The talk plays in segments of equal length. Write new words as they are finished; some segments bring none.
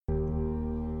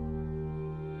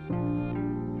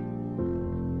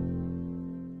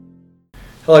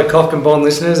Hello, Cock and Bond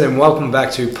listeners, and welcome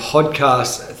back to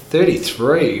podcast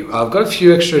 33. I've got a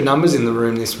few extra numbers in the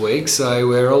room this week, so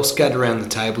we're all scattered around the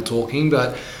table talking.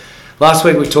 But last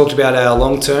week we talked about our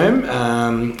long term,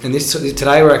 and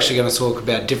today we're actually going to talk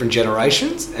about different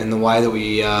generations and the way that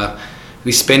we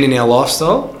spend in our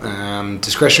lifestyle,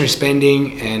 discretionary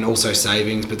spending and also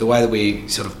savings, but the way that we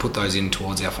sort of put those in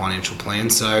towards our financial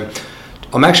plan. So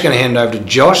I'm actually going to hand over to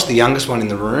Josh, the youngest one in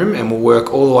the room, and we'll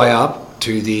work all the way up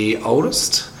to the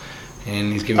oldest,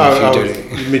 and he's giving me a few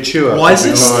duty. Mature.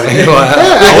 Wisest?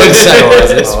 I wouldn't say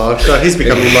wisest. Oh, God, he's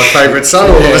becoming my favourite son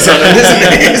all of a sudden,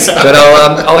 isn't he? But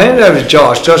I'll hand it over to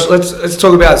Josh. Josh, let's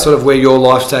talk about sort of where your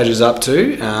life stage is up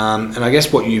to, and I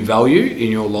guess what you value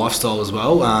in your lifestyle as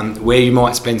well, where you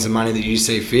might spend some money that you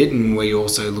see fit, and where you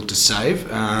also look to save,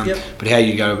 but how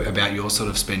you go about your sort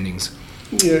of spendings.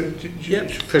 Yeah.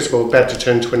 First of all, about to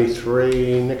turn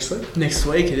 23 next week. Next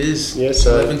week it is. Yeah,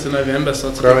 so 11th of November. So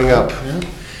it's growing up. Yeah,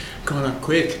 going up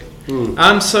quick.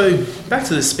 So back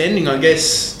to the spending, I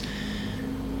guess.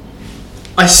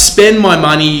 I spend my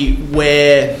money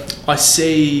where I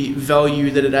see value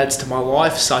that it adds to my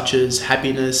life, such as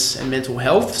happiness and mental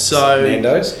health. So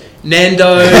Nando's,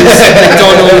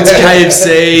 McDonald's,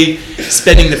 KFC,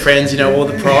 spending the friends, all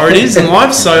the priorities in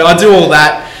life. So I do all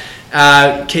that.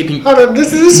 Keeping. Hold on,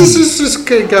 this is just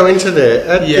go into there.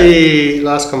 At the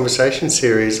last conversation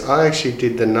series, I actually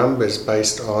did the numbers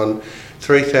based on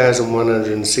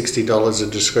 $3,160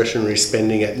 of discretionary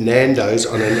spending at Nando's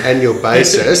on an annual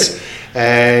basis.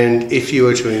 And if you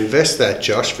were to invest that,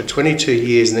 Josh, for 22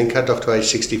 years and then cut off to age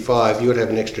 65, you would have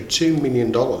an extra $2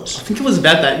 million. I think it was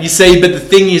about that. You see, but the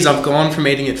thing is, I've gone from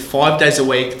eating it 5 days a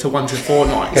week to once a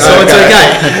fortnight. So it's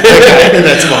okay.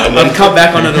 That's fine. I've cut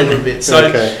back on it a little bit. So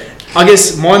I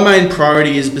guess my main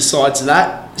priority is, besides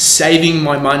that, saving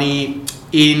my money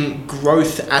in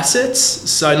growth assets.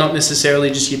 So not necessarily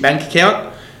just your bank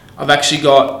account. I've actually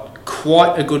got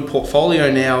quite a good portfolio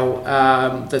now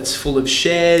that's full of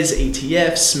shares,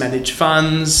 ETFs, managed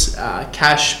funds,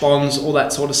 cash, bonds, all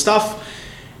that sort of stuff.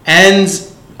 And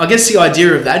I guess the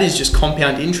idea of that is just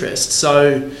compound interest.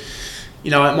 So, it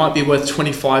might be worth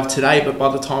 25 today, but by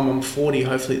the time I'm 40,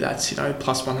 hopefully that's,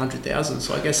 plus 100,000.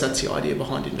 So I guess that's the idea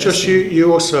behind investing. Josh,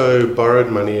 you also borrowed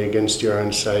money against your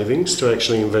own savings to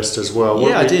actually invest as well.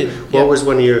 I did. What was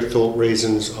one of your thought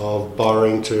reasons of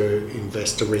borrowing to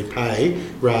invest to repay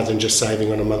rather than just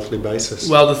saving on a monthly basis?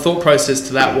 Well, the thought process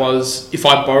to that was, if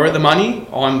I borrow the money,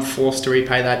 I'm forced to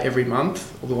repay that every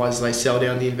month. Otherwise, they sell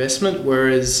down the investment.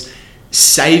 Whereas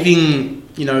saving,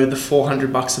 the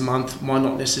 $400 a month might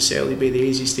not necessarily be the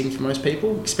easiest thing for most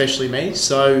people, especially me.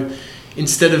 So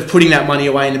instead of putting that money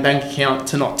away in a bank account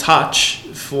to not touch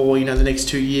for, the next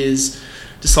 2 years,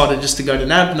 decided just to go to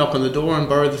NAB, knock on the door and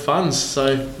borrow the funds.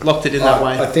 So locked it in that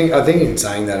way. I think in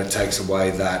saying that, it takes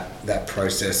away that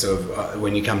process of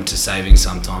when you come to saving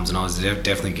sometimes, and I was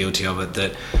definitely guilty of it,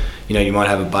 that you might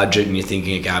have a budget and you're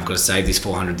thinking, okay, I've got to save this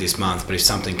 $400 this month, but if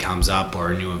something comes up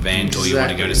or a new event or you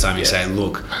want to go to something, you say,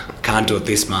 look, can't do it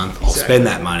this month, I'll spend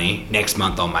that money, next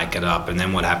month I'll make it up. And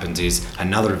then what happens is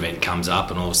another event comes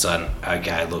up and all of a sudden,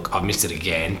 okay, look, I've missed it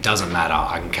again, doesn't matter,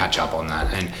 I can catch up on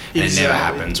that. And it never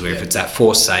happens, where if it's that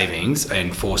forced savings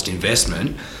and forced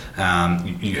investment,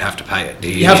 you have to pay it.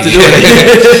 You have to do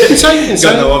it. In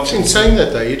saying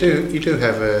that, though, you do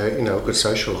have a good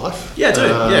social life. Yeah,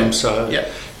 I do.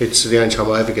 It's the only time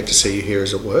I ever get to see you here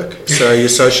is at work. So your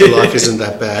social life isn't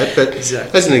that bad. But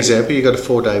as an example, you've got a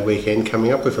 4-day weekend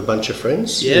coming up with a bunch of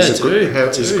friends. Yeah, There's a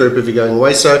group of you going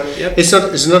away. So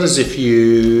it's not as if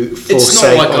you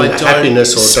forsake on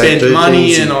happiness or spend don't do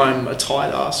money things. And I'm a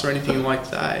tight ass or anything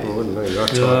like that. Oh, no, you're not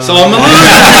tight. So I'm a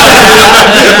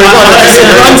it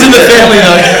runs in the family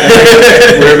though.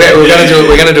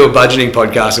 We're going to do a budgeting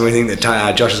podcast, and we think that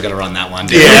Josh is going to run that one.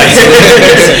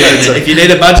 If you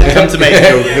need a budget, come to me.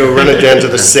 He'll run it down to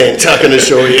the cent, I can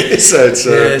assure you. So it's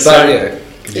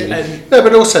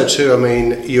but also too,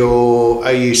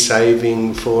 are you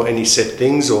saving for any set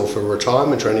things or for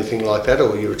retirement or anything like that,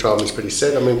 or your retirement's pretty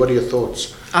set? What are your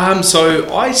thoughts? So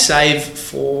I save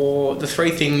for the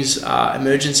 3 things: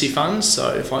 emergency funds.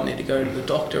 So if I need to go to the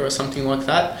doctor or something like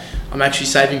that, I'm actually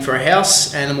saving for a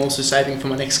house, and I'm also saving for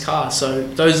my next car. So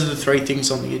those are the 3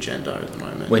 things on the agenda at the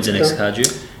moment. When's the next car due?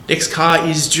 Next car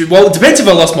is due. Well, it depends if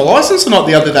I lost my license or not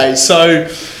the other day. So,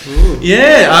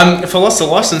 if I lost the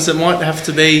license, it might have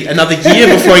to be another year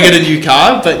before I get a new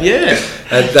car. But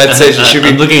That says you should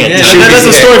be looking at. That's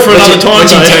a story for another time.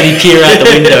 Watching Tony peer out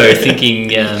the window,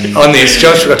 thinking. On this,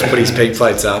 Josh forgot to put his peak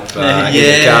plates up in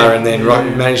the car, and then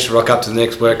managed to rock up to the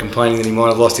next work complaining that he might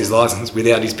have lost his license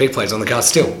without his peak plates on the car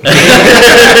still.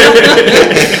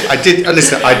 I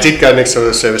did go next to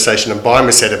the service station and buy him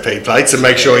a set of peak plates and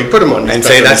make sure he put them on. And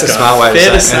see, that's a smart way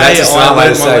Fair to save. to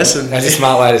say, That's a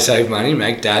smart way to save money.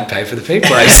 Make Dad pay for the peak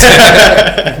plates.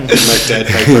 Make Dad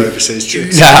pay for overseas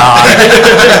trips.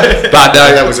 But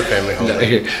no, that was a family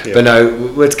holiday. Yeah. But no,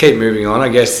 let's keep moving on. I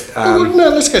guess.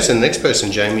 Let's go to the next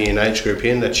person, Jamie, in age group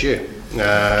here, and that's you.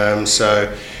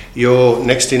 So you're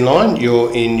next in line.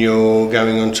 You're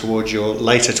going on towards your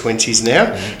later 20s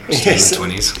now. Still in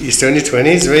the 20s. You're still in your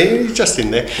 20s. You're just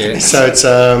in there. Yeah. So it's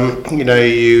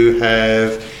you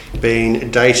have been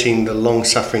dating the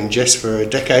long-suffering Jess for a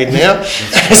decade now.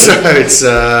 So it's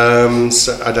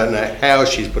so I don't know how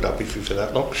she's put up with you for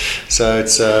that long. So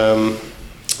it's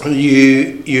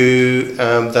you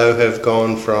though have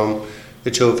gone from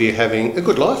the two of you having a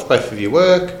good life, both of you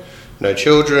work, no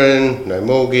children, no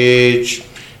mortgage,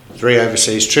 3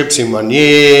 overseas trips in 1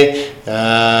 year,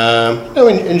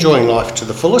 enjoying life to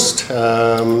the fullest.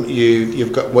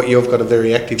 You've got a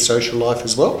very active social life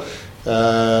as well.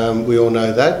 We all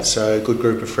know that, so a good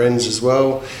group of friends as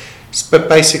well. But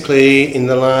basically, in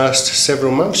the last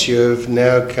several months, you've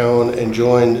now gone and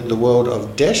joined the world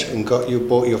of debt and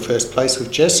bought your first place with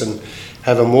Jess and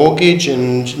have a mortgage,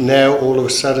 and now all of a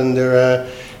sudden there are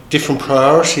different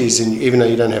priorities, and even though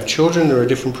you don't have children, there are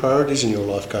different priorities in your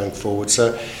life going forward.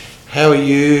 So how are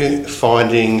you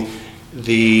finding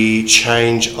the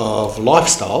change of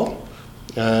lifestyle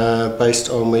based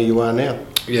on where you are now?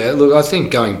 Yeah, look, I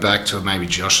think going back to maybe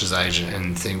Josh's age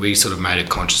and thing, we sort of made a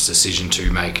conscious decision to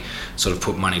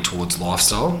put money towards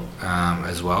lifestyle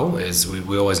as well, as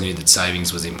we always knew that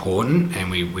savings was important, and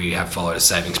we have followed a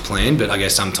savings plan, but I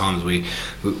guess sometimes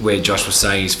where Josh was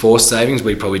saying he's forced savings,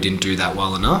 we probably didn't do that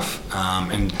well enough,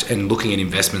 and looking at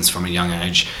investments from a young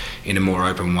age in a more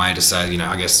open way to say,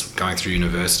 I guess going through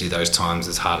university, those times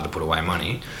it's harder to put away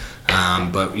money.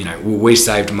 But we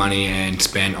saved money and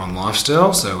spent on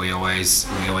lifestyle, so we always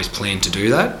planned to do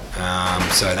that.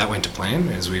 So that went to plan,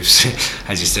 as you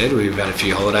said, we've had a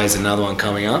few holidays, another one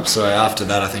coming up. So after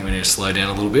that, I think we need to slow down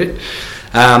a little bit.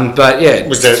 But yeah,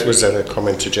 was that a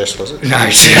comment to Jess? Was it? No,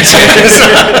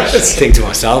 think to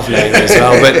myself maybe as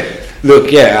well. But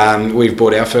look, we've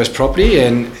bought our first property,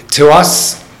 and to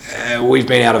us, we've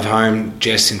been out of home,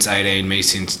 Jess since 18, me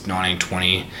since 19,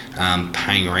 20,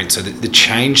 paying rent. So the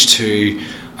change to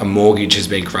a mortgage has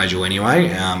been gradual anyway.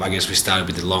 I guess we started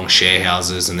with the long share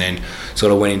houses and then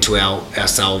sort of went into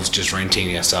ourselves, just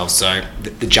renting ourselves. So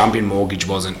the jump in mortgage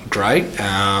wasn't great.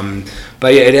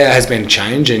 But yeah, it has been a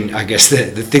change. And I guess the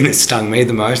thing that stung me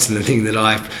the most, and the thing that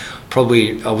I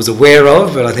was aware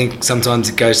of, but I think sometimes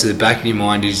it goes to the back of your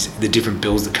mind, is the different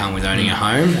bills that come with owning a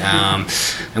home.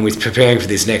 And with preparing for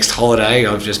this next holiday,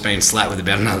 I've just been slapped with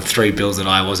about another 3 bills that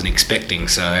I wasn't expecting.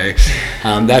 So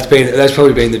that's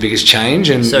probably been the biggest change.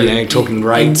 And so talking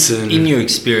rates. In your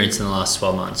experience in the last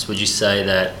 12 months, would you say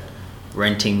that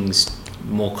renting's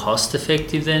more cost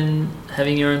effective than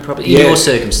having your own property in your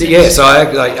circumstances? Yeah, so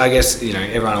I guess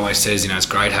everyone always says it's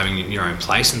great having your own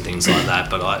place and things like that,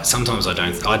 but sometimes I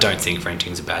don't think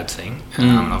renting's a bad thing,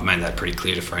 and I've made that pretty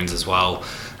clear to friends as well.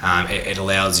 It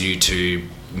allows you to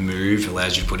move,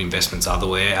 allows you to put investments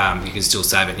otherwhere. You can still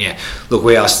save it. Yeah, look,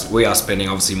 we are spending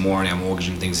obviously more on our mortgage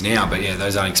and things now, but yeah,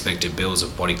 those unexpected bills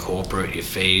of body corporate, your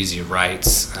fees, your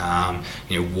rates,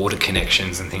 water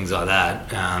connections and things like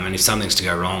that. And if something's to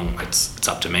go wrong, it's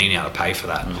up to me now to pay for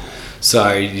that.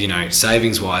 So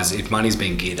savings wise, if money's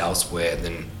being geared elsewhere,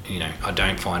 then I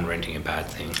don't find renting a bad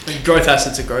thing. Growth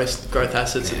assets are growth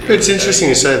assets. Yeah. It's interesting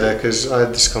you say that, because I had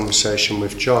this conversation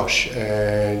with Josh,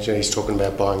 and he's talking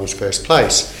about buying his first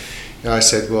place. And I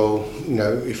said, well,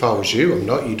 if I was you, I'm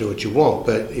not, you do what you want,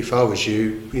 but if I was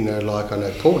you, like I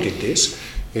know Paul did this,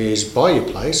 is buy your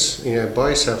place, buy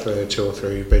yourself a 2 or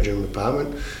 3 bedroom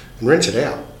apartment and rent it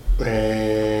out.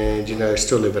 And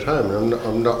still live at home. And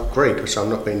I'm not Greek, so I'm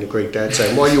not being the Greek dad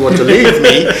saying why you want to leave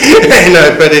me.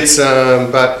 But it's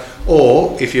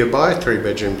or if you buy a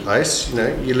 3-bedroom place,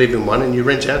 you live in one and you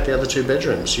rent out the other 2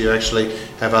 bedrooms. You actually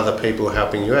have other people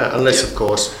helping you out, unless of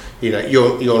course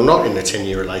you're not in a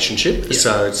 10-year relationship. Yep.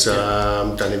 So it's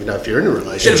don't even know if you're in a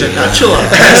relationship. It's a bachelor.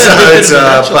 So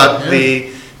it's but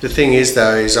the thing is,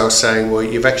 though, is I was saying, well,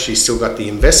 you've actually still got the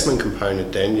investment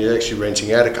component then. You're actually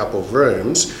renting out a couple of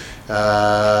rooms.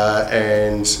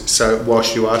 And so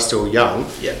whilst you are still young,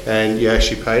 and you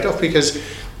actually pay it off, because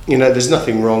there's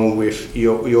nothing wrong with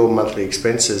your monthly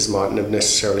expenses mightn't have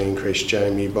necessarily increased,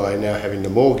 Jamie, by now having the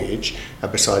mortgage,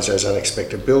 besides those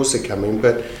unexpected bills that come in,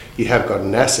 but you have got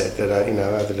an asset that,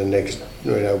 over the next,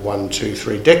 1, 2,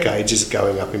 3 decades is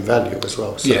going up in value as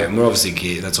well. So. Yeah, and we're obviously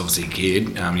geared. That's obviously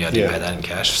geared. I did pay that in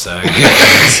cash. So,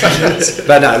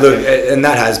 but no, look, and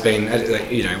that has been,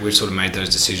 we've sort of made those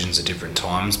decisions at different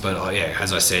times. But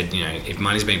as I said, if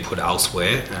money's being put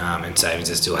elsewhere and savings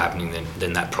are still happening,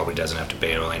 then that probably doesn't have to be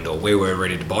an end all. We were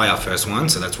ready to buy our first one,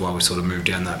 so that's why we sort of moved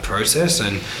down that process.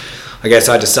 And I guess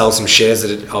I had to sell some shares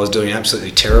that I was doing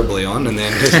absolutely terribly on, and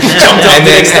then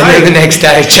the next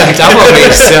day it jumped up on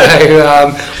me. So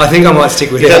I think I might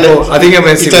stick with it. I think I'm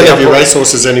going to stick with your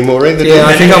racehorses anymore either. Yeah,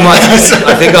 I think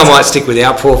I might stick with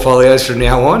our portfolios from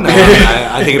now on.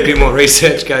 I think a bit more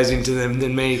research goes into them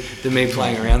than me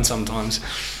playing around sometimes.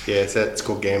 Yeah, that's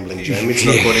called gambling, Jamie. It's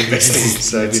not called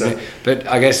investing. But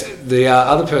I guess the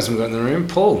other person we've got in the room,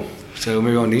 Paul. So we'll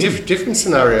move on to you. Different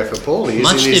scenario for Paul. He's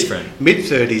Much in his different.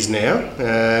 mid-30s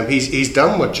now. He's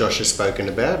done what Josh has spoken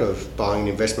about, of buying an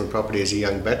investment property as a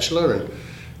young bachelor and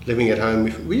living at home.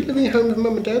 Were you living at home with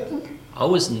mum and dad? I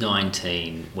was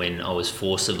 19 when I was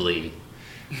forcibly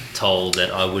told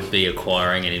that I would be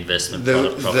acquiring an investment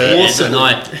property.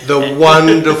 The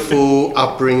wonderful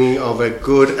upbringing of a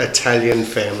good Italian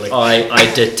family.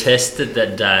 I detested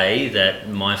that day that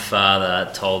my father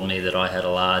told me that I had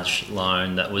a large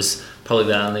loan that was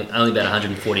probably only about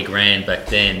 140 grand back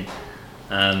then.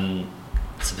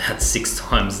 It's about 6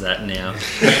 times that now.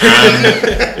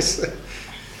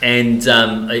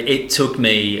 It took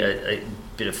me a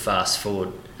bit of fast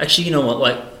forward. Actually, you know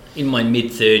what, in my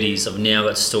mid-30s, I've now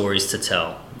got stories to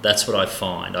tell. That's what I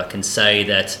find. I can say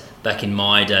that back in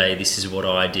my day, this is what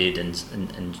I did,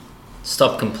 and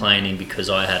stop complaining because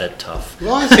I had it tough.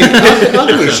 Well, I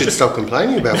think we should stop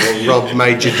complaining about what Rob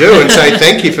made you do and say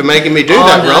thank you for making me do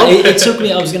that, Rob. It took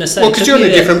me, I was going to say... Well, because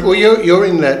you're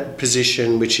in that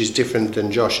position which is different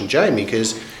than Josh and Jamie,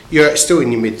 because you're still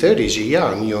in your mid-30s, you're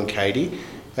young, you and Katie,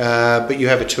 but you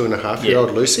have a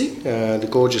 2.5-year-old Lucy, the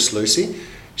gorgeous Lucy.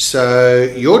 So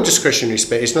your discretionary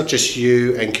spend, it's not just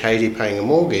you and Katie paying a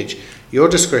mortgage, your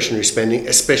discretionary spending,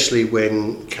 especially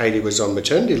when Katie was on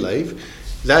maternity leave,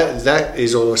 that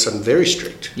is all of a sudden very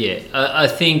strict. Yeah, I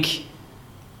think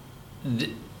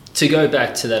to go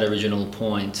back to that original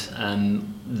point,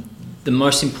 the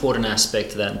most important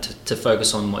aspect of that, to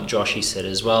focus on what Joshy said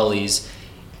as well, is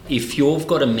if you've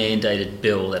got a mandated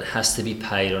bill that has to be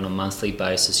paid on a monthly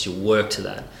basis, you'll work to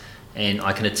that. And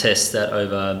I can attest that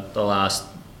over the last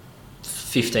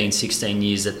 15, 16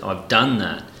 years that I've done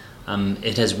that,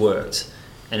 it has worked.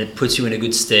 And it puts you in a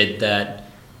good stead that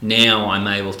now I'm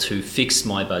able to fix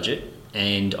my budget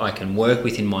and I can work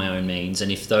within my own means.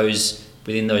 And if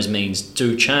within those means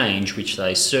do change, which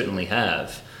they certainly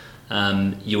have,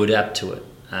 you adapt to it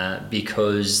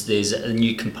because there's a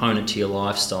new component to your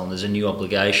lifestyle and there's a new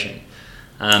obligation.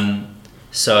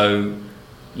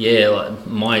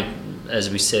 As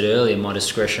we said earlier, my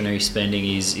discretionary spending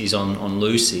is on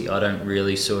Lucy. I don't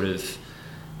really sort of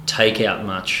take out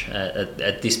much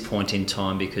at this point in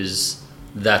time because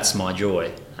that's my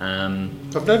joy.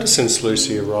 I've noticed since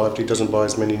Lucy arrived, he doesn't buy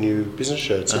as many new business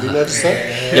shirts. Have you noticed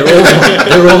that? They're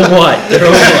all white. They're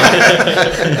all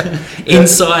white.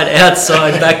 Inside,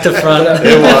 outside, back to front. I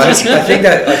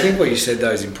think what you said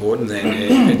though is important. Then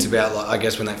it's about, I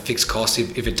guess, when that fixed cost,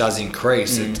 if it does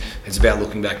increase, it's about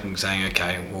looking back and saying,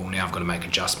 okay, well now I've got to make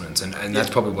adjustments, and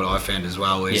that's probably what I found as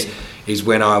well. Is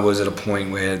when I was at a point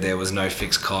where there was no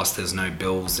fixed cost, there's no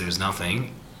bills, there's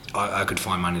nothing. I could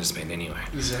find money to spend anyway.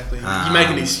 Exactly. You make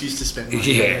an excuse to spend money.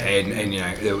 Yeah, and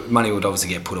the money would obviously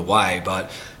get put away, but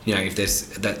if there's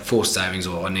that forced savings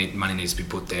or money needs to be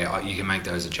put there, you can make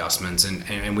those adjustments.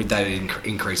 And with that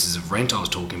increases of rent I was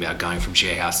talking about, going from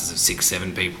share houses of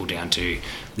 6-7 people down to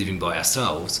living by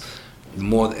ourselves,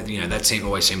 that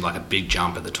always seemed like a big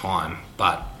jump at the time,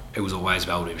 but it was always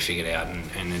able to be figured out,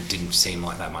 and it didn't seem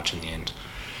like that much in the end.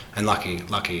 And lucky,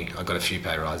 I got a few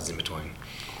pay rises in between.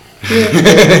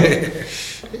 Yeah.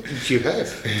 You have.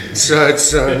 So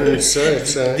it's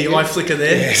the eye flicker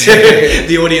there.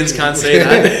 The audience can't see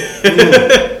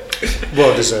that.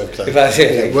 Well deserved, though.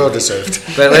 Well deserved.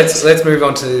 But let's move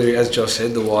on to, as Josh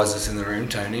said, the wisest in the room,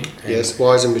 Tony. Yes,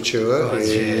 wise and mature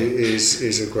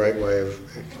is a great way of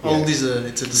Old it's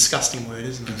a disgusting word,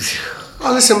 isn't it?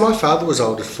 Oh, listen, my father was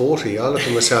old at 40. I look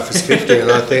at myself as 50,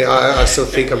 and I still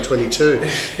think I'm 22.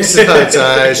 So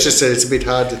it's a bit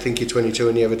hard to think you're 22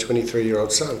 and you have a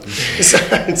 23-year-old son.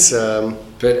 So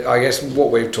But I guess what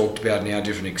we've talked about in our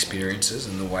different experiences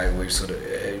and the way we've sort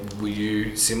of, were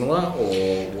you similar,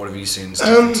 or what have you seen as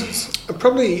differences?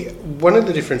 Probably one of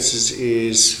the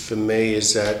differences for me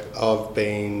is that I've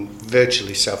been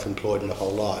virtually self-employed my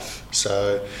whole life.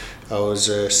 So I was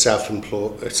a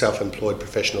self-employed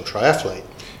professional triathlete,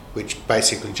 which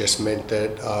basically just meant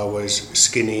that I was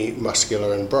skinny,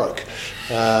 muscular and broke.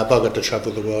 But I got to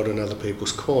travel the world on other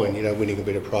people's coin, winning a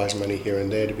bit of prize money here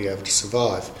and there to be able to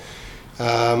survive.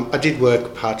 I did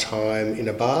work part-time in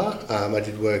a bar. I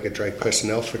did work at Drake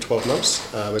Personnel for 12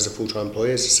 months as a full-time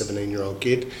employee, as a 17-year-old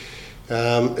kid.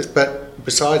 But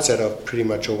besides that, I've pretty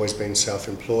much always been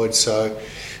self-employed. So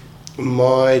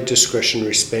my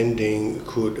discretionary spending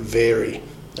could vary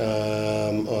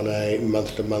on a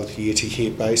month-to-month,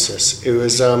 year-to-year basis. It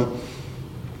was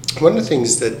one of the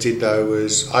things that did though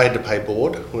was I had to pay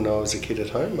board when I was a kid at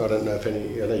home. I don't know if I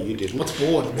know you didn't. What's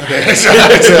board? so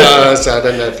I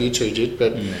don't know if you two did,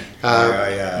 but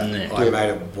I made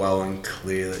it well and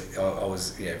clear. I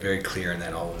was very clear in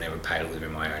that I will never pay to live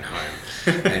in my own home.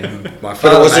 And my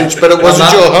father but it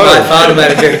wasn't your home. My father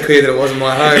made it very clear that it wasn't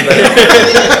my home.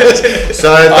 But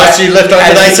so thus you left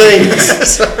at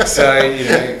 18. So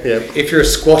if you're a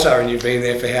squatter and you've been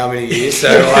there for how many years? So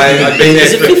I'd been there.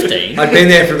 Is it 15? I'd been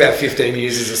there for about 15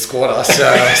 years as a squatter, so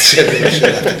I shouldn't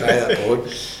have to pay that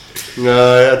board.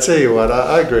 No, I tell you what,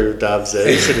 I agree with Dubs there.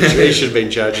 He should have been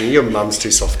judging. Your mum's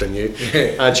too soft on you,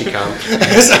 aren't you, Carl?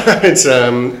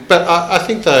 But I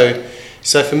think though,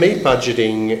 so for me,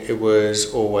 budgeting, it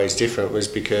was always different, was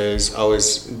because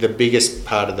the biggest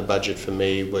part of the budget for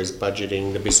me was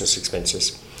budgeting the business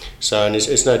expenses. So, and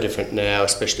it's no different now,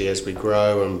 especially as we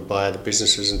grow and buy other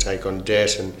businesses and take on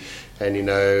debt, and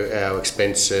our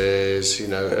expenses,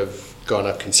 have gone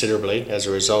up considerably as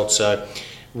a result. So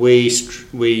we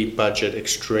budget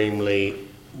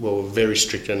very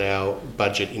strict on our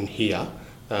budget in here.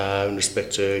 In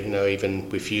respect to, even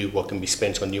with you, what can be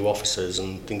spent on new offices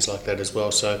and things like that as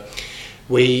well. So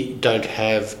we don't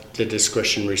have the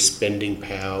discretionary spending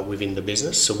power within the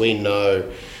business. So we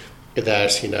know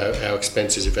that, our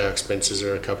expenses, if our expenses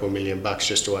are a couple of $1 million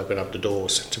just to open up the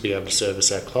doors to be able to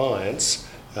service our clients,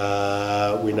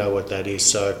 we know what that is.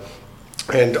 So,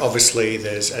 and obviously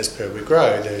as per we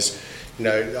grow, there's,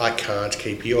 I can't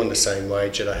keep you on the same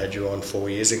wage that I had you on 4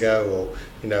 years ago,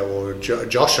 or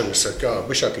Josh and I said, I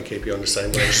wish I could keep you on the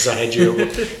same wage as I had you.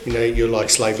 You're like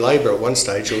slave labour at one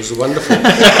stage. It was wonderful.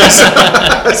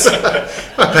 so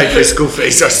I paid for his school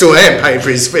fees. I still am paying for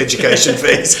his education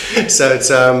fees. So it's,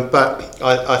 but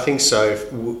I think so.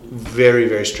 Very,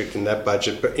 very strict in that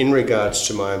budget. But in regards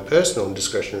to my own personal and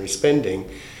discretionary spending,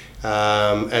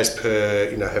 as per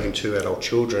having two adult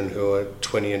children who are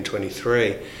 20 and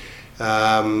 23.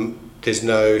 There's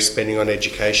no spending on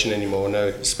education anymore,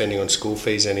 no spending on school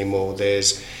fees anymore.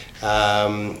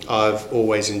 I've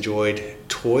always enjoyed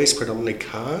toys, predominantly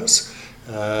cars.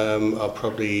 I've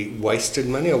probably wasted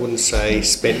money. I wouldn't say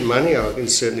spent money. I can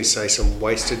certainly say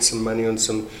wasted some money on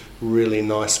some really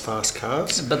nice fast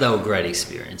cars. But they were great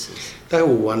experiences. They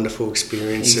were wonderful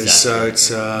experiences. Exactly.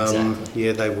 So it's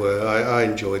yeah, they were. I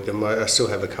enjoyed them. I still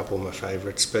have a couple of my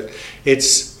favourites, but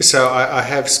I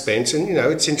have spent, and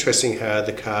it's interesting how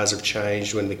the cars have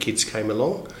changed when the kids came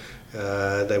along.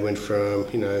 They went from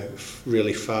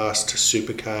really fast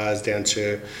supercars down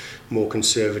to more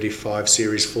conservative 5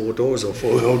 Series 4 doors or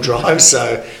 4-wheel drive.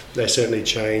 So they certainly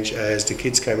changed as the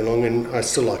kids came along, and I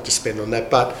still like to spend on that,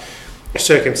 but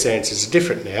circumstances are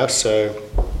different now. So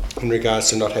in regards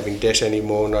to not having debt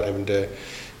anymore, not having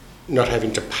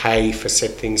to pay for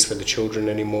set things for the children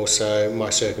anymore, so my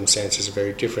circumstances are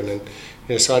very different.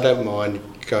 And so I don't mind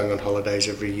going on holidays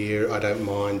every year. I don't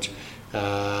mind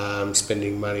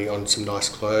spending money on some nice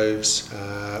clothes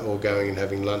or going and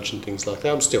having lunch and things like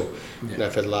that. I'm still,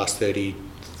 for the last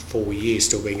 34 years,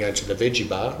 still been going to the veggie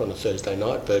bar on a Thursday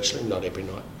night, virtually, not every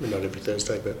night, not every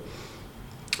Thursday, but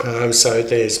so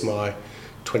there's my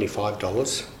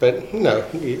 $25, but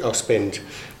I'll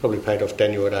probably paid off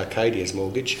Daniel at Arcadia's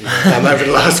mortgage over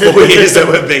the last 4 years that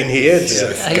we've been here.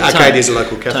 Arcadia's a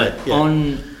local cafe.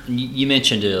 You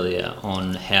mentioned earlier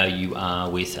on how you are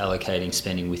with allocating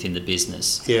spending within the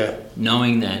business. Yeah.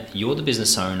 Knowing that you're the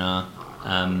business owner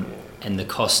and the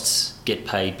costs get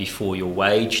paid before your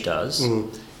wage does,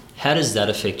 how does that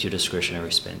affect your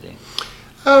discretionary spending?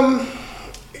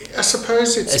 I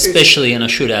suppose especially, and I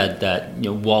should add that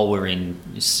while we're in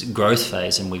this growth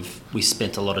phase and we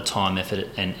spent a lot of time, effort,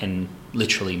 and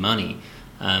literally money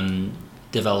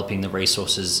developing the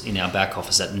resources in our back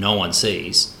office that no one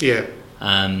sees. Yeah.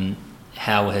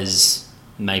 How has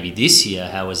maybe this year,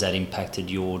 how has that impacted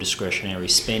your discretionary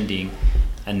spending?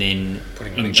 And then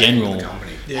in general, how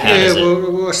does it...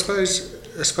 Well, I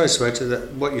suppose to add to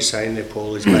that, what you're saying there,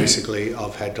 Paul, is basically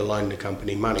I've had to loan the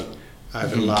company money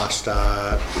over the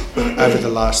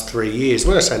last 3 years.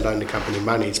 When I say loan the company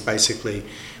money, it's basically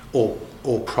all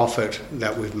profit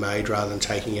that we've made rather than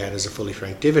taking out as a fully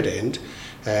franked dividend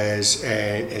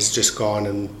has just gone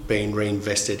and been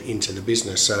reinvested into the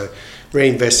business. So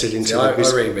reinvested into the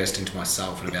business. I reinvest into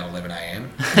myself at about 11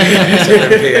 a.m.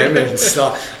 7 p.m. and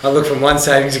start. I look from one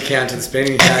savings account to the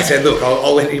spending account and say, look,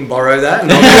 I'll let him borrow that, and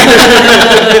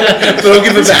but I'll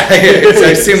give it back.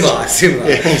 So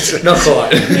similar. Yeah. Not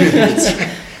quite.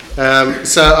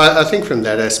 So I think from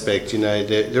that aspect,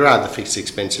 there are the fixed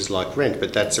expenses like rent,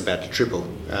 but that's about to triple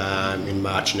in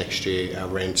March next year, our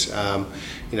rent.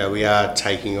 We are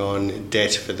taking on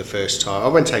debt for the first time. I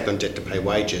won't take on debt to pay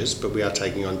wages, but we are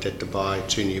taking on debt to buy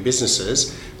 2 new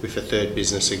businesses, with a third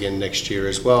business again next year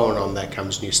as well, and on that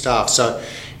comes new staff. So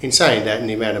in saying that, and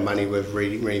the amount of money we've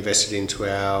reinvested into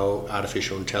our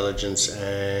artificial intelligence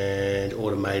and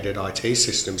automated IT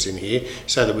systems in here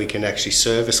so that we can actually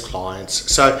service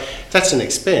clients. So that's an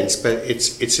expense, but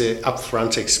it's an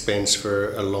upfront expense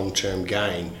for a long-term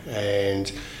gain.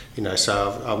 And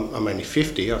so I'm only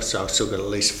 50, so I've still got at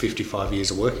least 55 years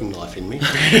of working life in me. And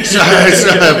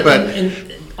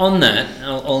on that,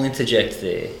 I'll interject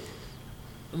there.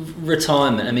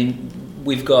 Retirement. I mean,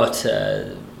 we've got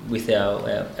with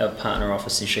our partner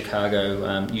office in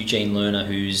Chicago, Eugene Lerner,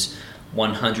 who's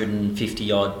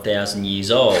 150,000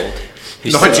 years old.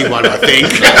 91, I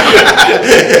think.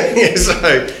 Yeah,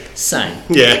 so same.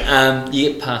 Yeah.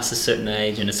 You get past a certain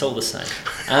age, and it's all the same.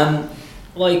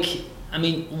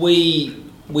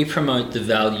 We promote the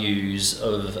values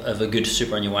of a good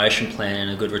superannuation plan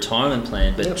and a good retirement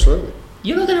plan, but absolutely,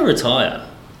 you're not going to retire.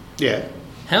 Yeah.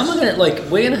 How am I going to,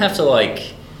 we're going to have to,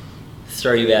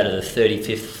 throw you out of the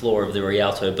 35th floor of the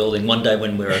Rialto building one day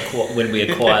when we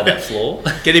acquire that floor.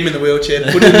 Get him in the wheelchair,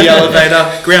 put him in the elevator,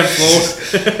 ground floor.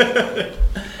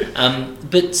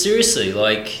 But seriously,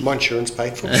 my insurance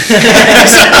paid for.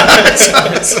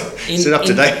 Is it up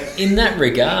to date? In that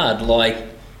regard,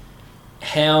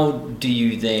 how do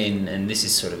you then, and this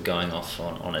is sort of going off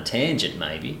on a tangent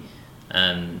maybe,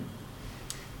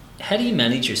 how do you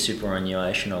manage your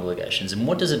superannuation obligations, and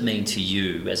what does it mean to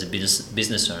you as a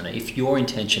business owner if your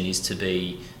intention is to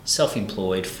be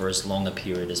self-employed for as long a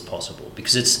period as possible?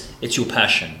 Because it's your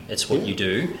passion, it's what you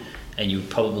do, and you would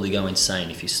probably go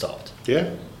insane if you stopped. Yeah.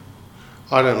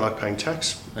 I don't like paying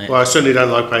tax. Yeah. Well, I certainly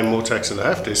don't like paying more tax than I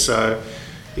have to. So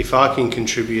if I can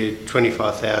contribute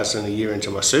 $25,000 a year into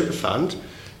my super fund,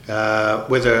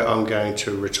 whether I'm going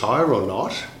to retire or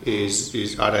not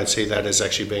is I don't see that as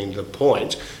actually being the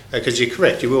point, because you're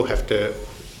correct, you will have to,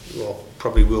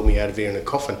 probably wheel me out of here in a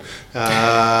coffin,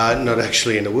 not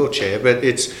actually in a wheelchair, but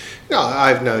I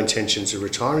have no intentions of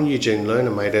retiring. Eugene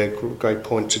Lerner made a great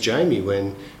point to Jamie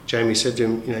when Jamie said to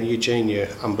him, Eugene, you're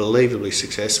unbelievably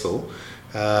successful,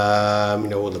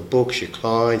 all the books, your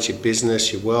clients, your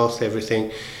business, your wealth,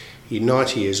 everything. You're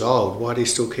 90 years old, why do you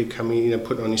still keep coming,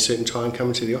 putting on your suit and tie and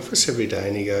coming to the office every day?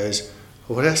 And he goes,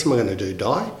 well, what else am I going to do,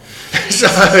 die? So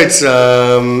it's,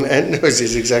 and it was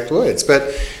his exact words.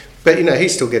 But he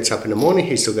still gets up in the morning,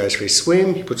 he still goes for his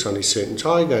swim, he puts on his suit and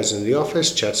tie, goes into the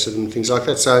office, chats to them, things like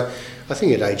that. So I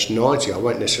think at age 90, I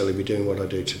won't necessarily be doing what I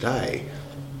do today.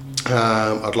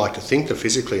 I'd like to think that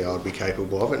physically I would be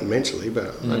capable of it and mentally,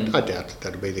 but I doubt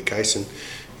that'll be the case. And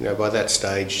by that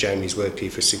stage, Jamie's worked here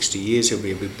for 60 years. He'll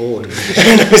be a bit bored.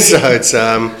 So it's,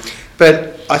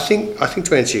 but I think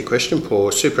to answer your question,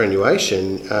 Paul,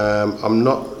 superannuation. I'm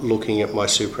not looking at my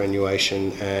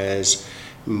superannuation as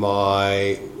I'm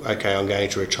going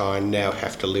to retire and now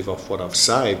have to live off what I've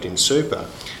saved in super.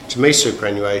 To me,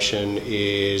 superannuation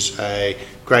is a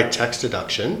great tax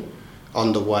deduction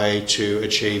on the way to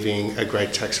achieving a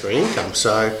great tax-free income.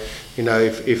 So,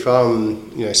 if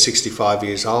I'm 65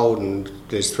 years old and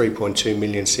there's 3.2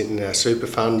 million sitting in our super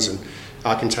funds, and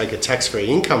I can take a tax-free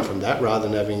income from that rather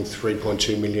than having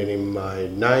 3.2 million in my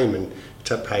name and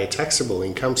to pay a taxable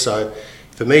income. So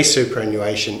for me,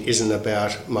 superannuation isn't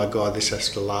about, my God, this has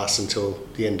to last until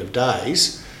the end of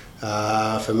days.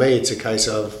 For me, it's a case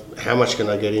of how much can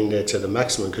I get in there to the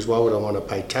maximum, because why would I want to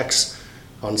pay tax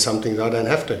on something that I don't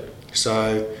have to?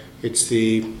 So it's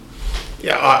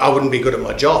I wouldn't be good at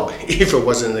my job if it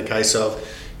wasn't the case of,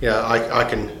 I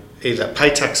can either pay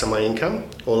tax on my income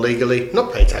or legally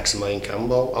not pay tax on my income.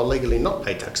 Well, I'll legally not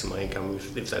pay tax on my income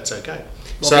if that's okay.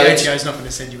 Well, so the ATO is not going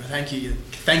to send you a thank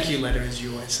you letter, as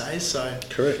you always say. So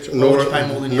correct. Nor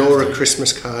a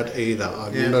Christmas card either.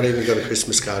 I've not even got a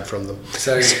Christmas card from them.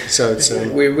 So it's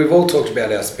we've all talked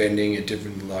about our spending at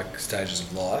different stages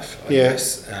of life, I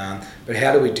guess. But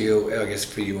how do we deal? I guess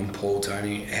for you and Paul,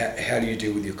 Tony, how do you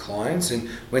deal with your clients? And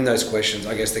when those questions,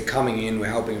 I guess they're coming in, we're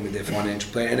helping them with their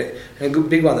financial plan. And a good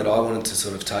big one that I wanted to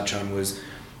sort of touch on was.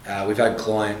 We've had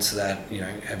clients that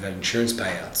have had insurance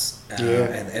payouts,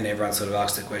 and everyone sort of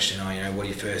asks the question, what do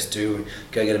you first do?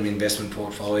 Go get an investment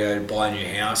portfolio, buy a new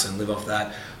house, and live off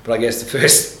that. But I guess the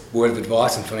first word of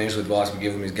advice and financial advice we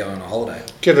give them is go on a holiday.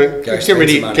 Get rid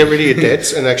of your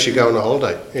debts and actually go on a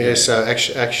holiday. So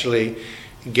actually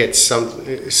get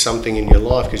something in your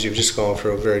life because you've just gone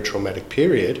through a very traumatic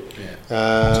period. So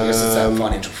I guess it's that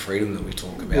financial freedom that we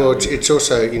talk about. Well, it's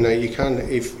also, you can't,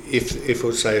 if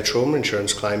let's say a trauma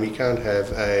insurance claim, you can't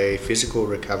have a physical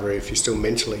recovery if you're still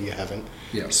mentally you haven't.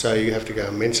 Yeah. So you have to go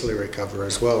and mentally recover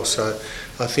as well. So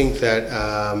I think that,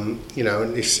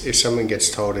 if someone gets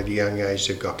told at a young age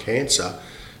they've got cancer,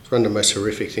 it's one of the most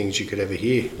horrific things you could ever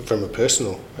hear from a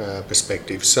personal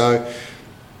perspective. So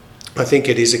I think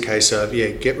it is a case of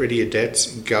get rid of your debts,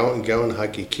 go and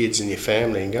hug your kids and your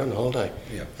family and go on holiday.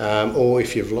 Yeah. Or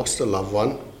if you've lost a loved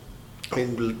one,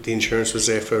 the insurance was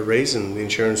there for a reason. The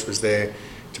insurance was there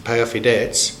to pay off your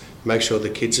debts, make sure the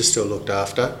kids are still looked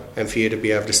after, and for you to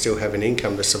be able to still have an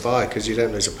income to survive because you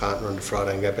don't lose a partner on the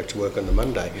Friday and go back to work on the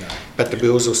Monday. Yeah. But the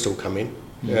bills will still come in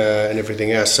and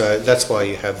everything else. So that's why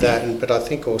you have that. But I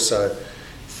think also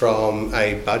from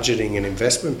a budgeting and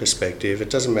investment perspective, it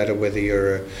doesn't matter whether you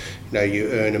earn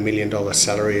 $1 million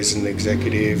salary as an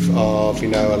executive of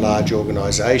a large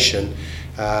organisation,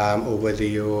 or whether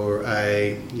you're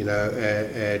a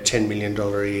 $10 million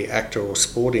actor or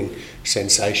sporting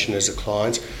sensation as a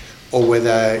client, or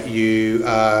whether you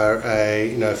are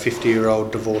a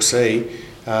 50-year-old divorcee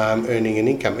earning an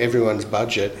income. Everyone's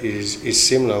budget is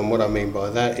similar, and what I mean by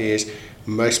that is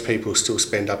most people still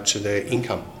spend up to their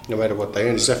income, no matter what they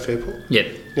earn. Is that fair, Paul?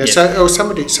 Yep. So, or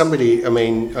somebody. I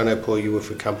mean, I know, Paul, you work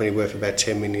for a company worth about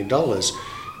 $10 million.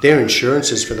 Their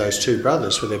insurances for those two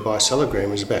brothers for their buy-sell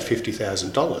agreement is about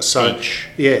 $50,000. So,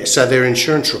 each. So their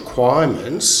insurance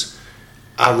requirements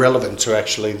are relevant to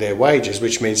actually their wages,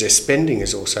 which means their spending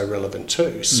is also relevant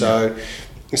too. So.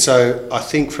 So I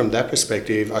think from that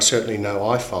perspective, I certainly know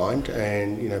I find,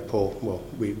 and Paul, well,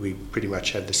 we pretty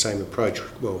much have the same approach,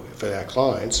 for our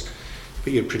clients,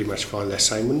 but you'd pretty much find that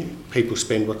same, wouldn't you? People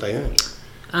spend what they earn.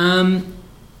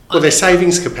 Their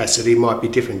savings capacity might be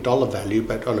different dollar value,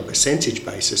 but on a percentage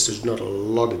basis, there's not a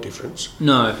lot of difference.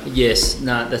 No, yes,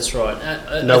 no, that's right.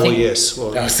 Yes.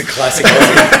 Well, that was the classic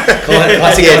classic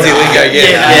Aussie lingo.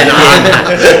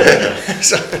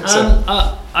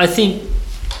 I think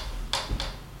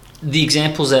the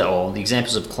examples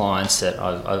of clients that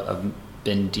I've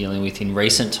been dealing with in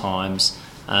recent times,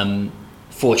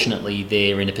 fortunately,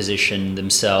 they're in a position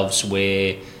themselves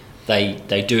where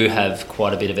they do have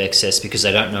quite a bit of excess because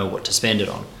they don't know what to spend it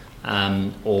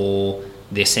on, or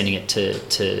they're sending it to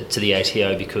the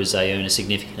ATO because they earn a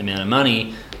significant amount of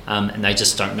money, and they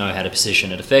just don't know how to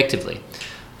position it effectively.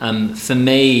 For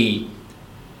me,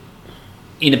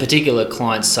 in a particular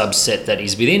client subset that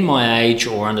is within my age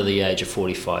or under the age of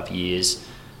 45 years,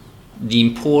 the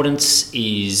importance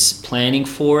is planning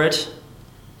for it,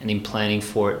 and in planning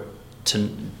for it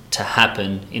to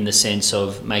happen in the sense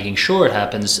of making sure it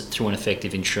happens through an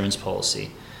effective insurance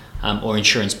policy or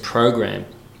insurance program.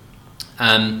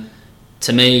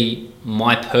 To me,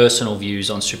 my personal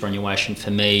views on superannuation for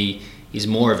me is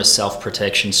more of a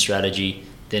self-protection strategy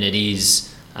than it is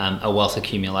a wealth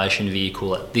accumulation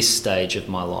vehicle at this stage of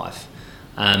my life.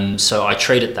 So I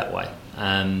treat it that way.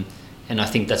 And I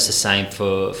think that's the same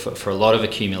for a lot of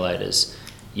accumulators.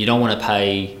 You don't want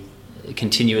to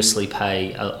continuously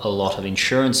pay a lot of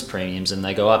insurance premiums, and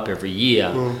they go up every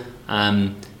year.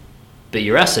 But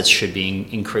your assets should be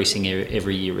increasing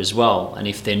every year as well. And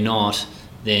if they're not,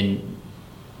 then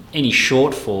any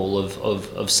shortfall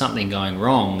of something going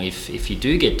wrong, if you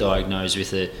do get diagnosed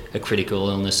with a critical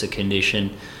illness or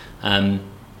condition,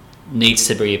 needs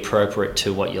to be appropriate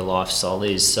to what your lifestyle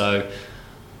is. So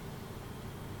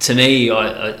to me,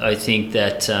 I think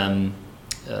that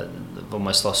I've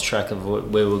almost lost track of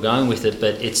where we're going with it,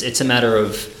 but it's a matter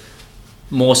of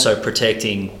more so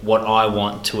protecting what I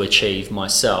want to achieve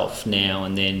myself now,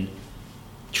 and then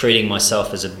treating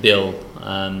myself as a bill,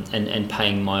 and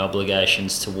paying my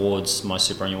obligations towards my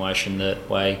superannuation. That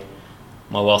way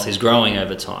my wealth is growing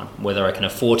over time. Whether I can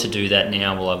afford to do that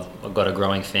now, well, I've got a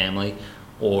growing family,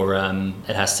 or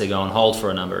it has to go on hold for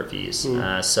a number of years.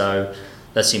 So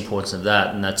that's the importance of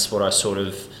that, and that's what I sort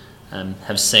of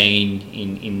have seen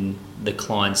in the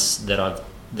clients that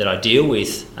I deal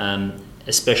with,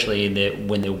 especially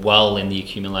when they're well in the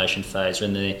accumulation phase,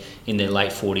 when they're in their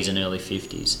late 40s and early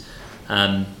 50s,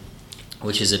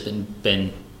 which has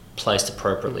been placed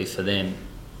appropriately for them.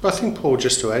 I think, Paul,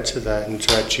 just to add to that and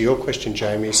to add to your question,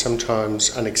 Jamie, sometimes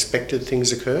unexpected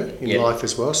things occur in life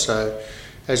as well. So,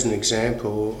 as an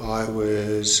example, I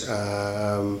was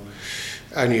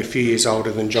only a few years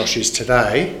older than Josh is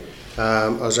today. I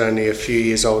was only a few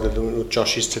years older than what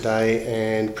Josh is today,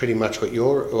 and pretty much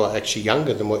actually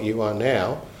younger than what you are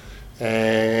now.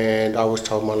 And I was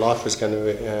told my life was going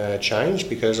to change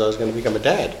because I was going to become a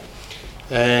dad.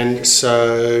 And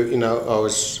so,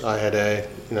 I had a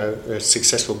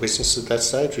successful business at that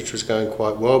stage, which was going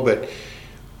quite well. But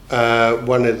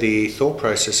one of the thought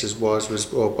processes was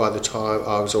by the time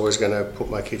I was always going to put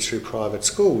my kids through private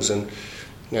schools, and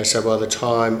so by the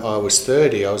time I was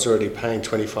 30, I was already paying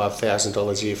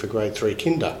 $25,000 a year for grade 3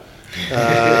 kinder.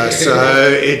 So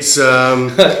it's... I'm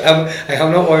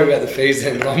not worried about the fees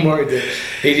then, but I'm worried that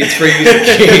he did 3 years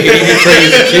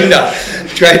of kinder.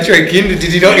 Grade 3 kinder,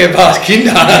 did he not get past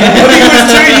kinder? I think it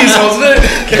was 2 years, wasn't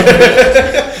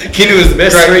it? Kinder was the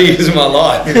best 3 years of my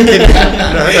life.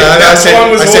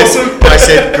 I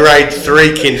said grade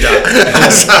 3 kinder.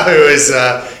 So it was...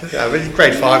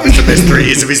 grade 5 was the best 3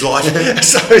 years of his life.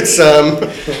 So it's...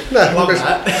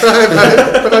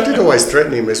 but I did always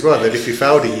threaten him as well, that if he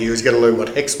failed a year, he was going to learn what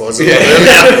hex was than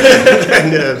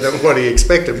what he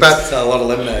expected. But a lot of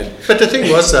lemonade. But the thing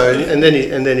was, though, and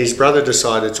then his brother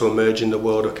decided to emerge in the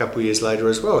world a couple of years later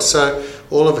as well. So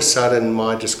all of a sudden,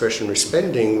 my discretionary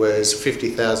spending was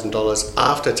 $50,000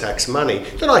 after-tax money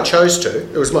that I chose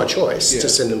to. It was my choice to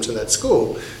send him to that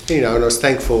school, and I was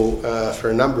thankful for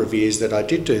a number of years that I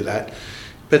did do that.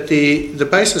 But the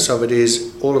basis of it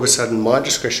is, all of a sudden, my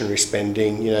discretionary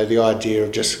spending, the idea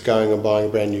of just going and buying a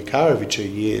brand new car every 2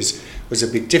 years was a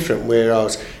bit different, where I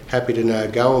was happy to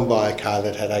go and buy a car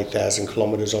that had 8,000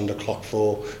 kilometres on the clock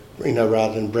for,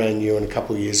 rather than brand new and a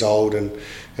couple of years old, and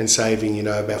saving,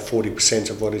 about 40%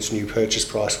 of what its new purchase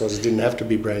price was. It didn't have to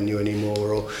be brand new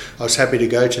anymore. Or I was happy to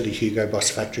go to the Hugo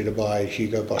Boss factory to buy a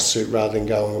Hugo Boss suit rather than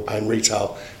going and paying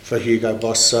retail for Hugo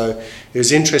Boss. So it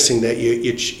was interesting that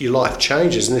your life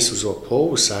changes, and this was what Paul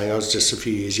was saying. I was just a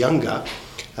few years younger.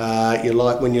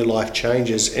 When your life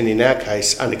changes, and in our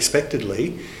case,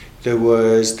 unexpectedly, there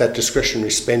was that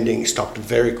discretionary spending stopped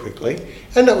very quickly,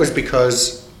 and that was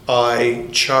because I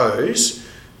chose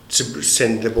to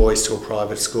send the boys to a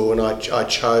private school, and I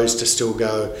chose to still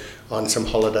go on some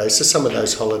holidays. So some of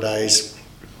those holidays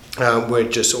were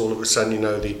just all of a sudden,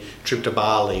 the trip to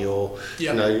Bali, or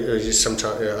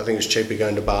sometimes I think it's cheaper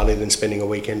going to Bali than spending a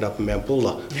weekend up in Mount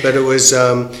Buller. But it was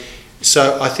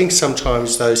so I think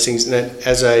sometimes those things. And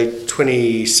as a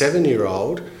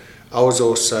 27-year-old, I was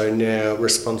also now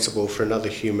responsible for another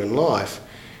human life.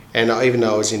 And even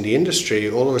though I was in the industry,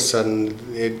 all of a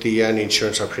sudden, the only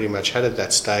insurance I pretty much had at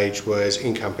that stage was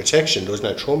income protection. There was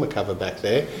no trauma cover back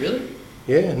there. Really?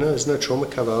 Yeah, no, there's no trauma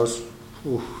cover.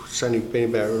 It's only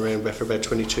been around for about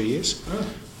 22 years. Oh.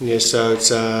 Yeah, so it's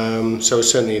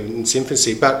certainly in its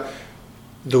infancy. But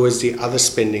there was the other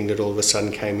spending that all of a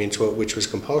sudden came into it, which was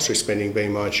compulsory spending,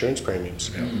 being my insurance premiums,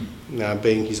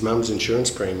 being his mum's insurance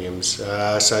premiums.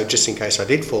 So just in case I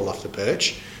did fall off the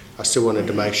perch, I still wanted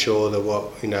to make sure that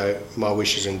what my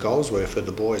wishes and goals were for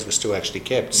the boys were still actually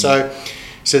kept. So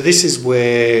this is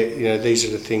where these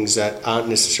are the things that aren't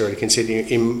necessarily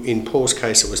considered. In Paul's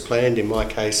case, it was planned. In my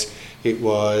case, it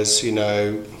was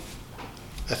a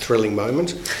thrilling moment.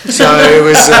 So it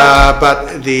was,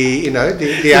 but the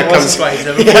outcomes,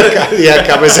 the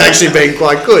outcome has actually been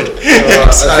quite good.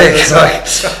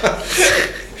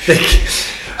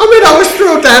 I was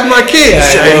thrilled to have my kids.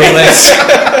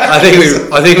 I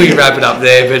think we can wrap it up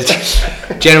there.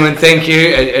 But gentlemen, thank you.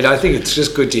 And I think it's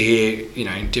just good to hear,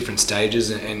 different stages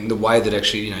and the way that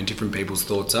actually, different people's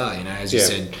thoughts are. As you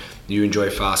said, you enjoy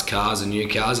fast cars and new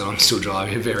cars, and I'm still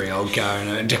driving a very old car,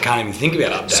 and I can't even think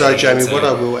about updating. So, Jamie, what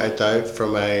I will add though,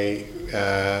 from a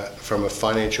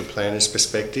financial planner's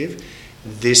perspective,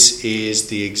 this is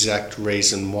the exact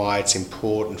reason why it's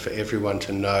important for everyone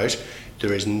to note.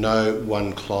 There is no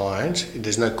one client,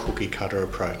 there's no cookie cutter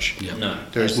approach. Yep. No,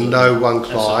 there is no one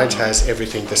client has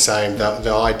everything the same.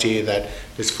 The idea that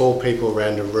there's 4 people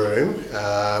around a room,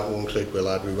 we'll include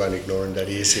Willard, we won't ignore him that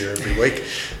he is here every week.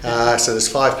 So there's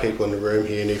 5 people in the room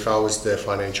here, and if I was the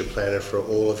financial planner for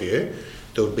all of you,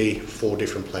 there would be 4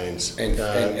 different plans And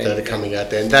that are coming out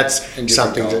there, and that's and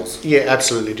something goals.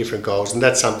 absolutely different goals, and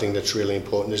that's something that's really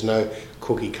important. There's no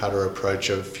cookie cutter approach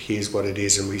of here's what it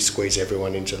is, and we squeeze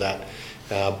everyone into that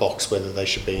box, whether they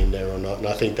should be in there or not. And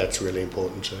I think that's really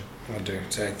important too. I do.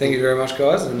 So thank you very much,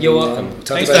 guys. And You're welcome.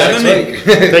 Touch Thanks base for having next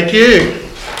week. Thank you.